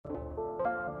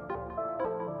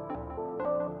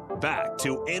back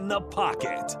to In the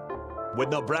Pocket with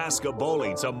Nebraska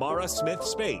Bowling's Amara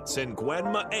Smith-Spates and Gwen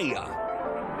Maea.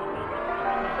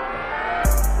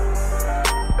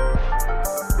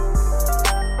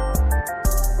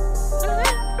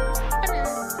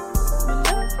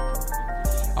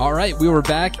 All right, we were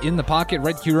back in the pocket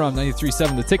right here on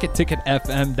 93.7 The Ticket,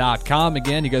 ticketfm.com.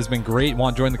 Again, you guys have been great.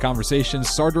 Want to join the conversation?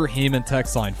 Sartor Heyman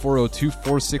text line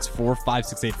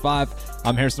 402-464-5685.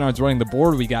 I'm Harrison Arns running the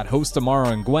board. We got host Amara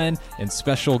and Gwen and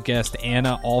special guest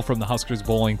Anna, all from the Huskers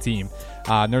bowling team.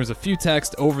 There was a few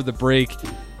texts over the break.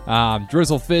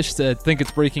 Drizzlefish said, think it's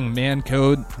breaking man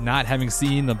code, not having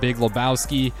seen The Big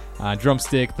Lebowski.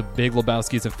 Drumstick, The Big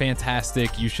Lebowski is a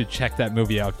fantastic. You should check that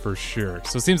movie out for sure.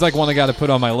 So it seems like one I got to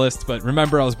put on my list, but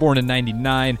remember, I was born in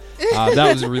 99.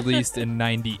 That was released in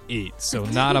 98, so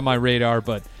not on my radar,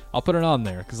 but I'll put it on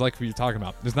there because like you're talking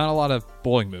about, there's not a lot of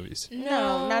bowling movies.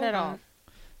 No, not at all.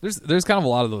 There's kind of a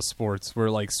lot of those sports where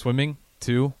like swimming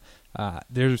too.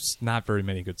 There's not very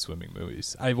many good swimming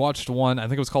movies. I watched one, I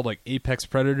think it was called like Apex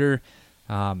Predator.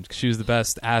 She was the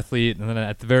best athlete, and then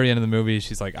at the very end of the movie,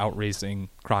 she's like out racing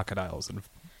crocodiles. And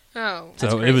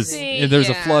so it was. There's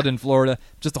a flood in Florida.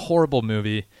 Just a horrible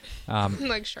movie.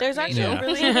 Like there's actually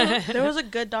there was a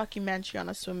good documentary on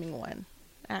a swimming one.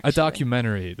 Actually. A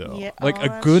documentary though, yeah. like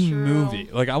a good movie.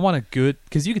 Like I want a good,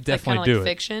 because you could definitely like do it.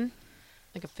 Fiction,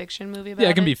 like a fiction movie about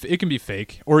it can be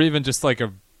fake, or even just like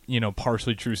a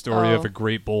partially true story of a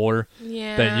great bowler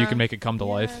that you can make it come to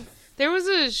life. There was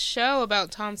a show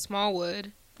about Tom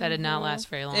Smallwood. That did not last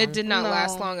very long. It did not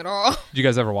last long at all. Did you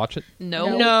guys ever watch it?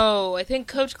 No. I think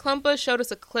Coach Klumpa showed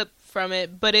us a clip from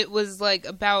it, but it was like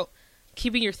about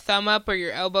keeping your thumb up or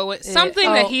your elbow.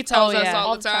 Something that he tells us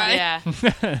all the time. Yeah.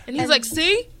 And he's like,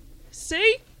 see?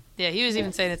 Yeah, he was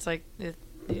even saying it's like,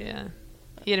 yeah.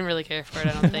 He didn't really care for it,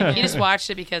 I don't think. He just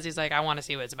watched it because he's like, I want to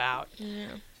see what it's about. Yeah.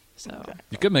 So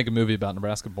you could make a movie about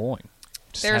Nebraska bowling.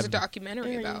 There's a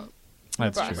documentary about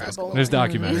That's true. There's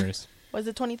documentaries. Was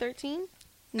it 2013?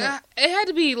 No. It had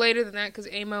to be later than that because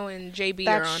Amo and JB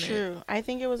are on it. That's true. I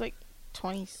think it was like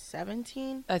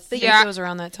 2017. I think it was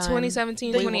around that time.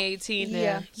 2017, 2018.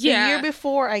 Yeah. The year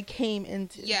before I came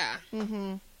into. Yeah.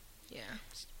 Mm-hmm. Yeah.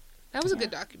 That was a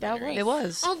good documentary. It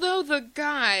was. Although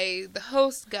the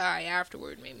host guy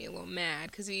afterward made me a little mad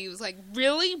because he was like,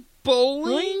 really?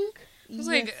 Bowling? I was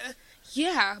like,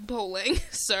 yeah, bowling,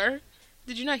 sir.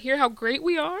 Did you not hear how great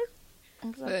we are?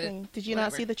 Exactly. Did you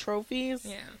not see the trophies?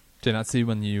 Yeah. Did you not see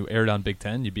when you aired on Big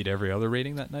Ten, you beat every other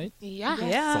rating that night? Yeah.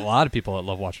 There's a lot of people that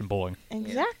love watching bowling.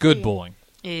 Exactly. Good bowling.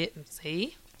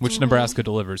 See? Which Nebraska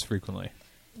delivers frequently.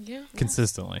 Yeah.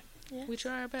 Consistently. Yeah. We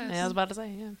try our best. Yeah, I was about to say,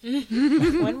 yeah.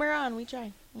 When we're on, we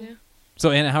try. Yeah.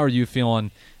 So, Anna, how are you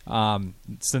feeling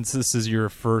since this is your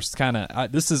first kind of... I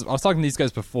was talking to these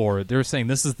guys before. They were saying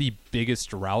this is the biggest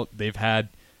drought they've had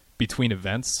between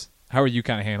events. How are you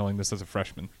kind of handling this as a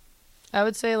freshman? I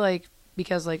would say,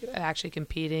 because, actually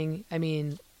competing, I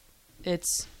mean,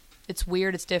 it's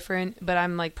weird, it's different, but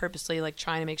I'm, purposely,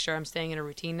 trying to make sure I'm staying in a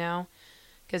routine now.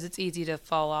 Because it's easy to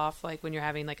fall off, when you're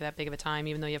having, that big of a time,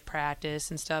 even though you have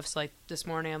practice and stuff. So, this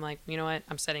morning, I'm like, you know what?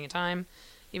 I'm setting a time.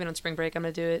 Even on spring break, I'm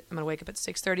going to do it. I'm going to wake up at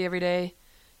 6:30 every day,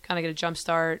 kind of get a jump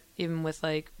start, even with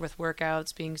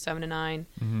workouts being 7 to 9.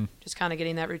 Mm-hmm. Just kind of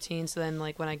getting that routine. So then,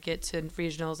 when I get to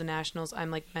regionals and nationals,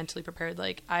 I'm, mentally prepared.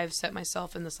 I've set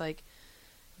myself in this,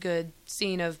 good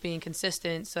scene of being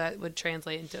consistent, so that would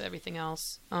translate into everything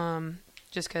else.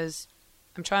 Just because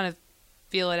I'm trying to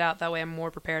feel it out. That way I'm more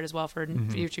prepared as well for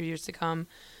future years to come.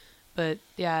 But,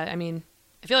 yeah, I mean,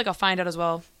 I feel like I'll find out as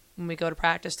well when we go to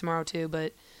practice tomorrow, too.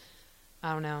 But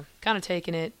I don't know. Kind of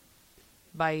taking it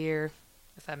by ear,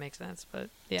 if that makes sense. But,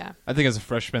 yeah. I think as a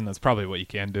freshman, that's probably what you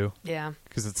can do. Yeah.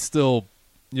 Because that's a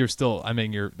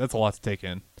lot to take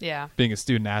in. Yeah. Being a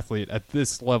student athlete at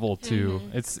this level, too,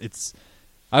 it's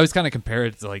I always kind of compare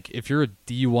it to, if you're a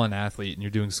D1 athlete and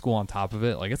you're doing school on top of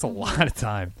it, it's a lot of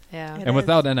time. Yeah. And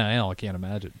without NIL, I can't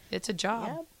imagine. It's a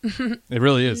job. Yep. It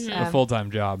really is a full-time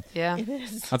job. Yeah. It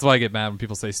is. That's why I get mad when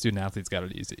people say student athletes got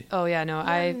it easy. Oh, yeah, no.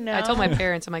 I no. told my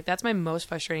parents, I'm like, that's my most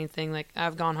frustrating thing.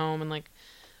 I've gone home and,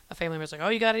 a family member's like, oh,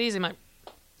 you got it easy. I'm like,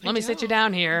 let me sit you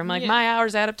down here. I'm like, my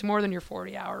hours add up to more than your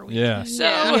 40-hour week. Yeah. So,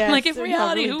 Yes, in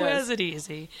reality, really who does. has it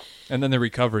easy? And then the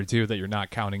recovery, too, that you're not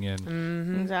counting in.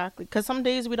 Mm-hmm. Exactly. Because some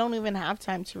days we don't even have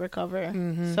time to recover.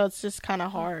 Mm-hmm. So it's just kind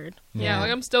of hard. Yeah,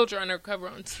 I'm still trying to recover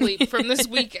on sleep from this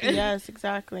weekend. Yes,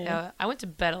 exactly. Yeah, I went to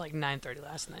bed at 9:30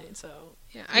 last night, so...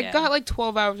 Yeah, I got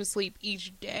 12 hours of sleep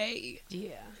each day.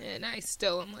 Yeah. And I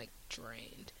still am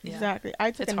drained. Yeah. Exactly. I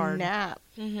took It's a hard. nap.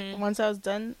 Mm-hmm. Once I was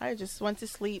done, I just went to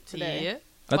sleep today. Yeah.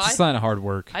 That's a sign of hard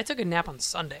work. I took a nap on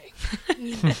Sunday.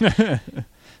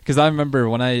 Because I remember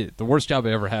the worst job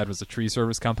I ever had was a tree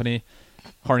service company.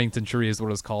 Hartington Tree is what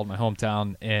it was called, my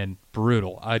hometown, and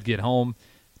brutal. I'd get home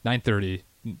 9:30,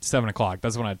 7 o'clock.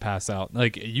 That's when I'd pass out.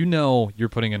 Like, you're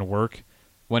putting in work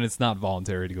when it's not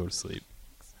voluntary to go to sleep.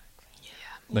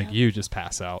 Like, you just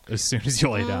pass out as soon as you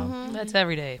lay down. That's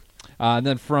every day. And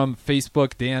then from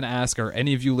Facebook, Dan asked, are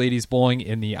any of you ladies bowling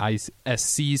in the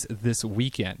ISCs this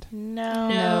weekend?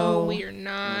 No, we are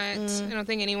not. I don't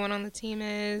think anyone on the team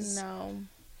is. No.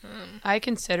 I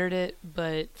considered it,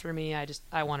 but for me,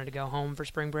 I wanted to go home for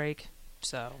spring break.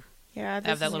 So Yeah,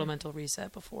 have that little mental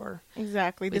reset before.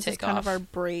 Exactly. we This is take kind of off. our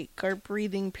break, our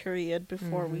breathing period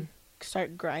before we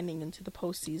start grinding into the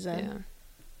postseason.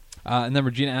 Yeah. And then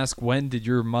Regina asked, when did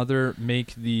your mother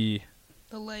make the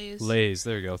Lays. lays?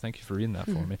 There you go. Thank you for reading that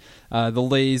for me. The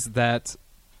lays that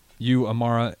you,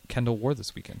 Amara, Kendall, wore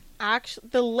this weekend. Actually,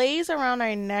 the lays around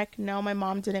our neck, no, my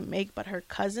mom didn't make, but her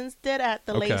cousins did at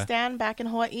the lay Okay. stand back in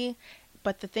Hawaii.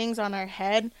 But the things on our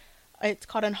head, it's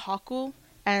called an haku,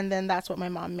 and then that's what my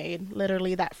mom made,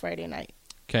 literally that Friday night.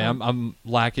 Okay, I'm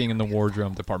lacking in the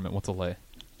wardrobe department. What's a lay?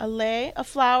 A lay, a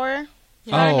flower,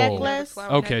 Yeah. a Oh. necklace.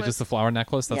 Flower Okay, necklace. just a flower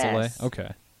necklace. That's Yes. a lay.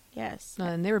 Okay, Yes.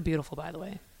 And they were beautiful, by the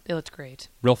way. They looked great.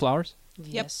 real flowers.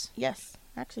 Yes. Yes.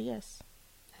 Actually, yes.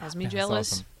 Has me That's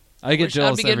jealous. awesome. I get Wish I'd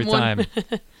jealous be getting every one.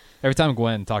 time. Every time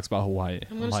Gwen talks about Hawaii,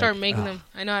 I'm gonna like, start making "Ah." them.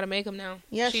 I know how to make them now.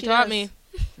 Yeah, she she taught does. me.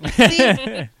 See?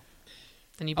 Then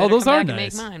you Oh, better those come are back and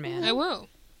nice. make mine, man. I will.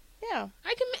 Yeah.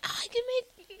 I can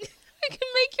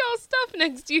make y'all stuff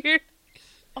next year.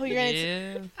 Oh, you're gonna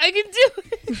Yeah. I can do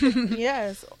it.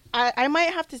 yes. I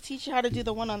might have to teach you how to do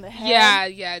the one on the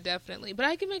head. Yeah, definitely. But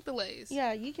I can make the lays.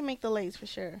 Yeah, you can make the lays for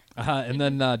sure. And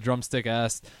then Drumstick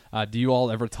asked, do you all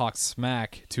ever talk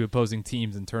smack to opposing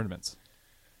teams in tournaments?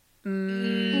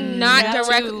 Not That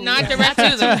direct, too. not Yeah. directly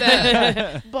to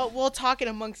them. But we'll talk it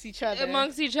amongst each other.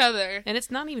 Amongst each other. And it's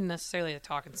not even necessarily a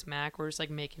talking smack. We're just like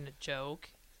making a joke.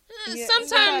 Yeah,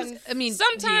 Sometimes, I mean,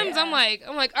 sometimes yeah. I'm like,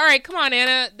 all right, come on,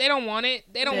 Anna. They don't want it.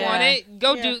 They don't want Yeah. it.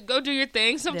 Go Yeah. do your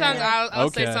thing. Sometimes Yeah.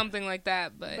 I'll say Okay. something like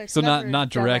that, but But So not never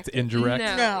direct, directed. indirect.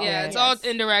 no, No. yeah, it's all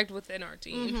indirect within our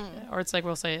team. Or it's like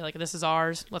we'll say like, "This is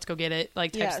ours. Let's go get it."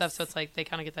 Like type Yes. stuff. So it's like they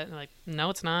kind of get that and they're like, "No,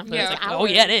 it's not." But Yeah. it's like, It's "Oh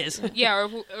yeah, it ours. is." Yeah,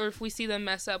 or if we see them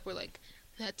mess up, we're like,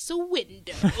 that's a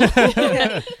window.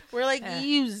 We're like, Yeah.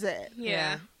 use it.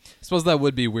 Yeah. I suppose that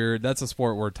would be weird. That's a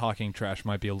sport where talking trash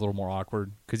might be a little more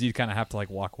awkward because you kind of have to like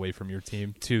walk away from your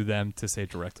team to them to say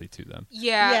directly to them.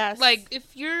 Yeah, Yes. like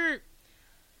if you're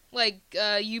like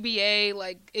UBA,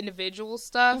 like individual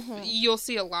stuff, you'll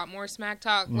see a lot more smack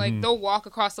talk. Like they'll walk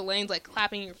across the lanes, like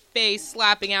clapping your face,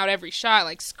 slapping out every shot,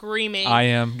 like screaming. I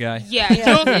am guy. Yeah,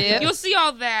 Yeah. you'll see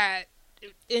all that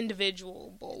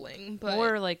individual bowling, but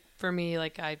Or like for me,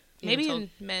 like I even maybe told, in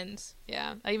men's.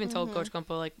 yeah, I even told Coach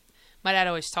Gumpo like my dad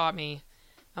always taught me.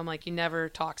 I'm like, you never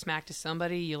talk smack to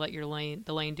somebody. You let the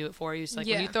lane do it for you. So like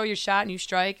when Yeah. you throw your shot and you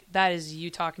strike, that is you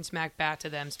talking smack back to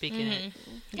them, speaking it.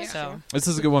 Yeah. So This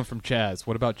is a good one from Chaz.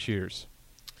 What about cheers?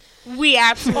 We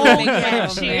absolutely make yeah. fun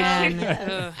of Oh, cheers. man.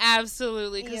 Ugh.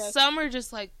 Absolutely, because Yes. some are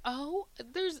just like, imagine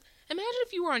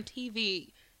if you were on TV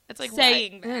It's like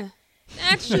saying why- that.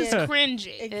 That's just Yeah. cringy.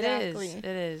 It Exactly. is. It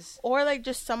is. Or like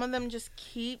just some of them just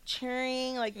keep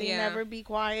cheering, like they Yeah. never be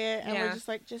quiet, and Yeah. we're just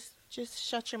like, just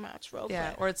shut your mouth real Yeah.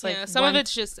 quick. Or it's like yeah, some one- of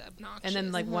it's just obnoxious. and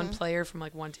then like one player from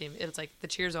like one team, it's like the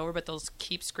cheer's over, but they'll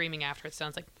keep screaming after it.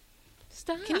 Sounds like,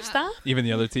 stop. can you stop? Even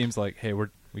the other team's like, hey,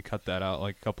 we cut that out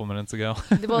like a couple minutes ago.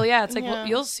 Well, yeah, it's like Yeah.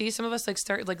 you'll see some of us like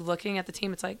start like looking at the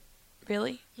team. It's like,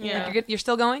 really? Yeah. Like, you're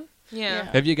still going?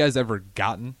 Yeah. Have you guys ever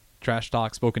gotten trash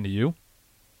talk spoken to you?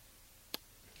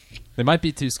 They might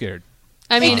be too scared.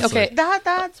 I mean, Honestly. okay,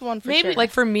 That's one for Maybe, sure.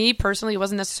 like for me personally, it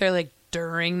wasn't necessarily like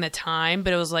during the time,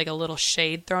 but it was like a little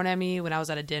shade thrown at me when I was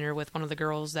at a dinner with one of the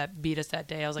girls that beat us that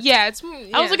day. I was like, Yeah, it's.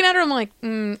 I was looking at her. I'm like,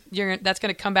 that's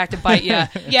gonna come back to bite you. Yeah,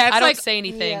 it's I don't like say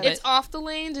anything. Yeah. But, it's off the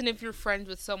lanes, and if you're friends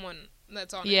with someone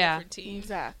that's on a Yeah. different team,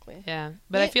 exactly. yeah,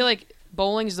 but I Yeah. feel like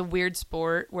bowling is a weird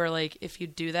sport where like if you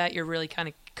do that, you're really kind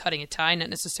of cutting a tie, not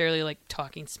necessarily like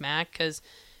talking smack, because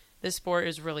this sport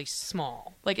is really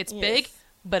small. Like it's Yes. big,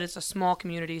 but it's a small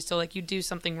community. So like you do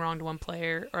something wrong to one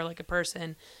player or like a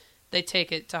person, they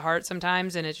take it to heart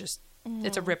sometimes, and it's just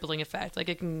it's a rippling effect. Like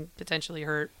it can potentially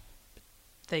hurt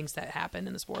things that happen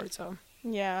in the sport. So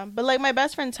Yeah, but like my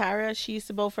best friend Tara, she used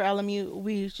to bowl for LMU.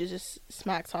 We used to just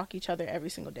smack talk each other every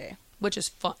single day. which is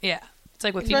fun. Yeah, it's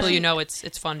like with people Especially- you know.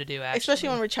 It's fun to do. Actually. Especially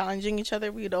when we're challenging each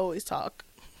other, we'd always talk.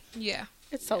 yeah.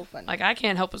 It's so fun. like I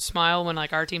can't help but smile when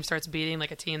like our team starts beating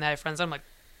like a team that I have friends. I'm like,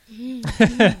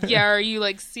 Yeah, or you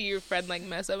like see your friend like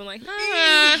mess up and like,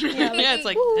 ah. yeah, it's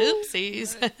like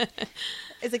oopsies.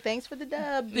 It's like, thanks for the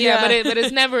dub. Yeah, but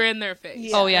it's never in their face.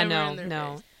 Yeah. Oh yeah, Never no, in their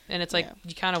no. face. And it's like Yeah.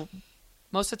 you kind of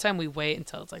most of the time we wait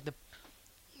until it's like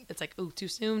it's like ooh too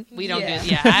soon. We don't Yeah. do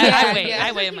it. Yeah, I wait. Yeah.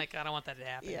 I wait. I'm like I don't want that to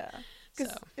happen. Yeah.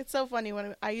 Because So. it's so funny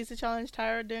when I used to challenge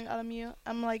Tyra during LMU.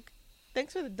 I'm like,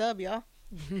 thanks for the dub, y'all.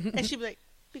 And she'd be like,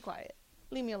 be quiet.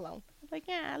 Leave me alone. I'm like,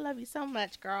 yeah, I love you so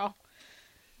much, girl.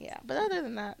 Yeah. But other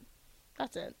than that,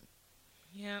 that's it.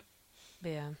 Yeah.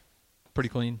 But yeah. Pretty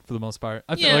clean for the most part.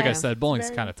 I feel Yeah. like I said, bowling's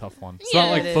Very- kind of tough one. It's Yeah,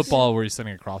 not like it is. football where you're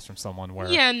sitting across from someone where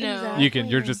Yeah, no. Exactly.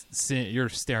 you're just you're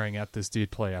staring at this dude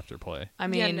play after play. I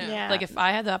mean, no. Yeah. like if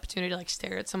I had the opportunity to like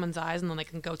stare at someone's eyes and then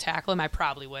like go tackle him, I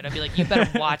probably would. I'd be like, you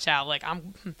better watch out. Like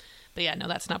I'm, but yeah, no,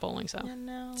 that's not bowling. So Yeah,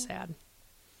 no. sad.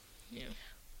 Yeah.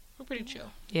 We're pretty chill.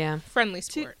 Yeah. Friendly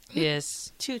sport.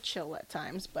 Yes. Too chill at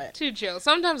times, but Too chill.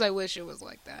 Sometimes I wish it was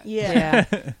like that. yeah.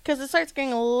 Yeah. Because it starts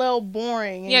getting a little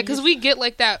boring. and Yeah, you because just- we get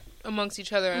like that amongst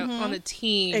each other on the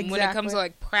team when it comes Exactly. to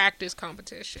like practice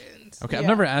competitions. Okay, I've Yeah.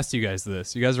 never asked you guys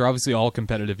this. You guys are obviously all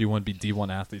competitive. You want to be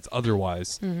D1 athletes.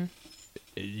 Otherwise,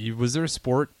 was there a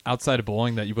sport outside of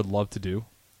bowling that you would love to do?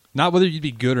 Not whether you'd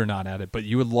be good or not at it, but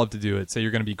you would love to do it. Say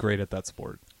you're going to be great at that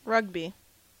sport. Rugby.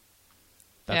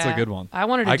 That's Yeah. a good one. I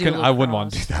wanted to I do couldn't. I wouldn't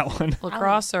want to lacrosse. do that one.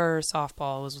 Lacrosse or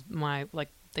softball was my like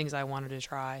things I wanted to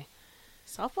try.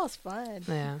 Softball's fun.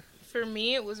 Yeah. For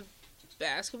me, it was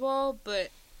basketball, but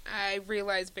I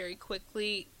realized very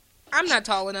quickly I'm not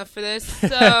tall enough for this,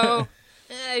 so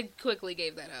I quickly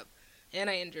gave that up, and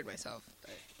I injured myself.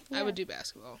 But I Yeah. would do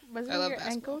basketball. Was it I love your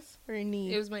basketball. ankles or your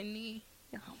knee? It was my knee.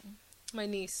 Yeah. My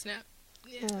knee snapped.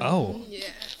 Yeah. Oh, Yeah.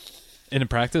 in a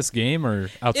practice game or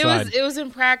It outside? was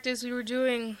in practice. We were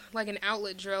doing like an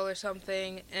outlet drill or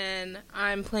something, and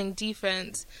I'm playing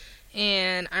defense,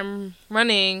 and I'm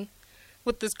running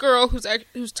with this girl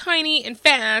who's tiny and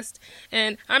fast,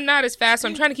 and I'm not as fast, so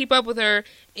I'm trying to keep up with her,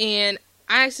 and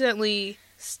I accidentally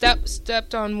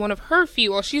stepped on one of her feet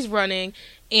while she's running,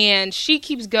 and she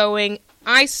keeps going.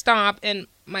 I stop, and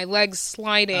my leg's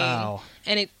sliding, Ow.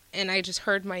 and I just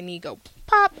heard my knee go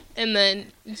pop, and then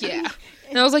yeah,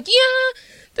 and I was like, yeah,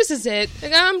 this is it.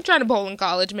 Like, I'm trying to bowl in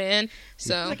college, man.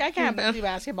 So Like, I can't you know. do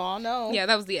basketball, no. Yeah,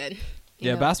 that was the end.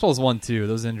 Yeah, Yeah. basketball's one too.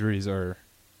 Those injuries are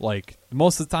like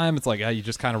most of the time it's like you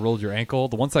just kind of rolled your ankle.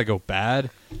 The ones that go bad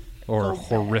are Go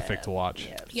horrific bad. to watch.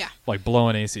 Yes. Yeah. Like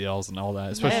blowing ACLs and all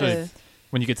that, especially Yeah.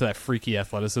 when you get to that freaky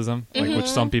athleticism, like which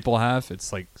some people have.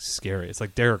 It's like scary. It's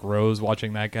like Derrick Rose,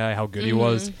 watching that guy, how good he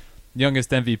was, youngest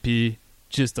MVP,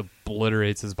 just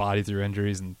obliterates his body through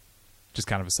injuries and just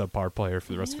kind of a subpar player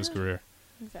for the rest of his Yeah. career.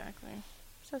 Exactly.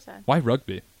 So sad. Why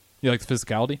rugby? You like the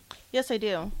physicality? Yes, I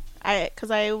do.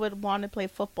 Because I would want to play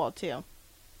football too.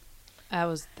 That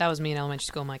was me in elementary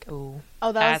school. I'm like, oh,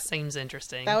 Oh, that seems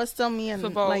interesting. that was still me in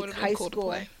Football like would've been high cool to school.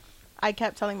 play. I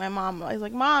kept telling my mom, I was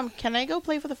like, Mom, can I go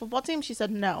play for the football team? She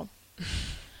said no.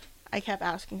 I kept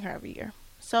asking her every year.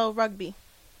 So rugby.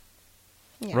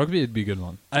 Yeah. Rugby would be a good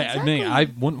one. I mean, Exactly. I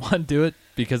wouldn't want to do it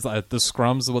because the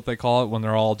scrums is what they call it when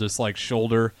they're all just like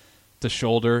shoulder to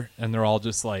shoulder and they're all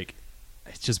just like,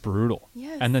 it's just brutal.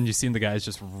 Yes. And then you see the guys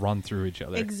just run through each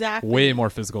other. Exactly. Way more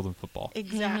physical than football.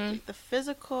 Exactly. The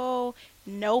physical,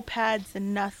 no pads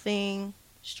and nothing,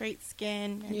 straight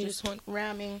skin, and You just just want-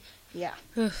 ramming. Yeah.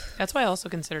 That's why I also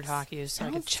considered hockey is so I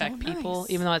could Sounds check so people,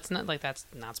 nice. even though it's not like that's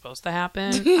not supposed to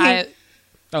happen. I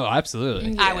Oh,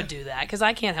 absolutely. I would do that because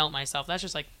I can't help myself. That's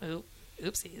just like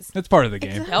oopsies. It's part of the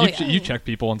game. Hell yeah. You check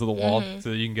people into the wall so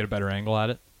that you can get a better angle at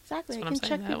it. Exactly. That's I what I'm can saying.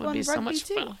 check That people would be in so rugby much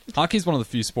too. fun. Hockey's one of the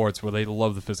few sports where they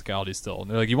love the physicality still.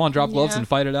 They're like, you want to drop gloves Yeah. and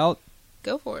fight it out?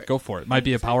 Go for it. Go for it. Might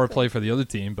be a power Exactly. play for the other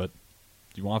team, but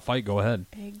you want to fight, go ahead.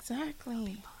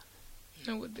 Exactly.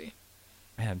 It would be.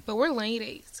 Man, But we're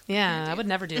ladies. Yeah, I would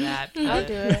never do that. I'll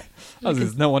do it.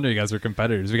 it's no wonder you guys are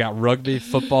competitors. We got rugby,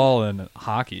 football, and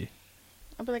hockey.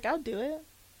 I'll be like, I'll do it.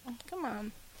 Come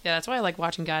on. Yeah, that's why I like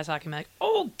watching guys hockey. I'm like,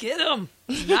 oh, get him,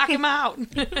 knock him out.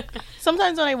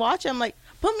 Sometimes when I watch it, I'm like,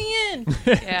 put me in.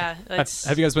 Yeah, it's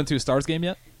Have you guys been to a Stars game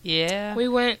yet? yeah. We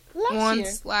went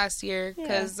Last last year Yeah.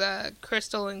 because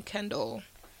Crystal and Kendall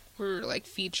were like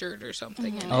featured or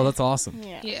something. in Oh, it. that's awesome.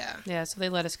 Yeah. Yeah. Yeah, so they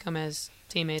let us come as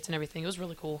teammates and everything. It was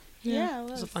really cool. Yeah. It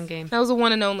was a fun game. That was the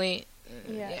one and only.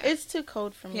 Yeah. Yeah. It's too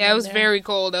cold for me. Yeah, it was there. very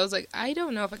cold. I was like, I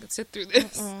don't know if I could sit through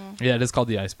this. Yeah, it is called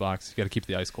the ice box. You got to keep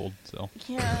the ice cold. So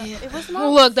Yeah. It was not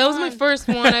Well, look, that was my fun. first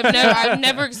one. I've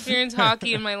never experienced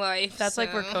hockey in my life. That's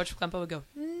like where so- Coach Klempo would go,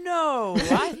 no,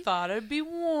 I thought it'd be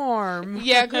warm.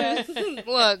 Yeah, 'cause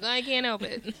look, I can't help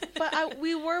it. But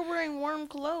we were wearing warm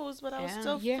clothes, but I was Yeah.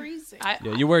 still Yeah. freezing.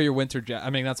 yeah, you wear your winter I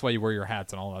mean, that's why you wear your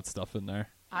hats and all that stuff in there.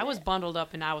 I was bundled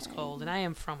up and I was cold, and I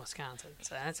am from Wisconsin,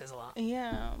 so that says a lot.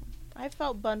 Yeah. I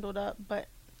felt bundled up, but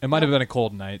It might have been a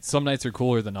cold night. Some nights are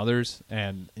cooler than others,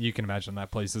 and you can imagine that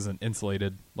place isn't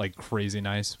insulated like crazy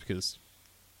nice because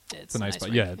it's a nice spot.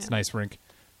 rink, Yeah, it's a nice rink.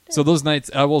 So those nights,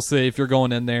 I will say, if you're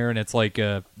going in there and it's like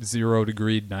a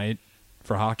 0-degree night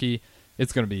for hockey,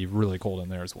 it's going to be really cold in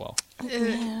there as well.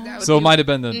 That would So it be- might have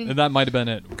been that might have been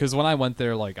it. Because when I went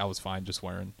there, like I was fine just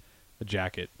wearing a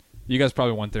jacket. You guys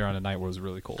probably went there on a night where it was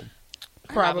really cold.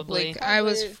 Probably. I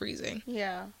was Probably. freezing.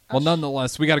 Yeah. Well,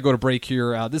 nonetheless, we got to go to break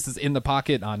here. This is In the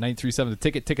Pocket on 937 The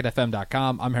Ticket,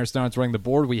 ticketfm.com. I'm Harrison Arns running the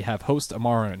board. We have host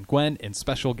Amara and Gwen and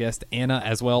special guest Anna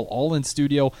as well, all in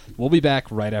studio. We'll be back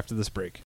right after this break.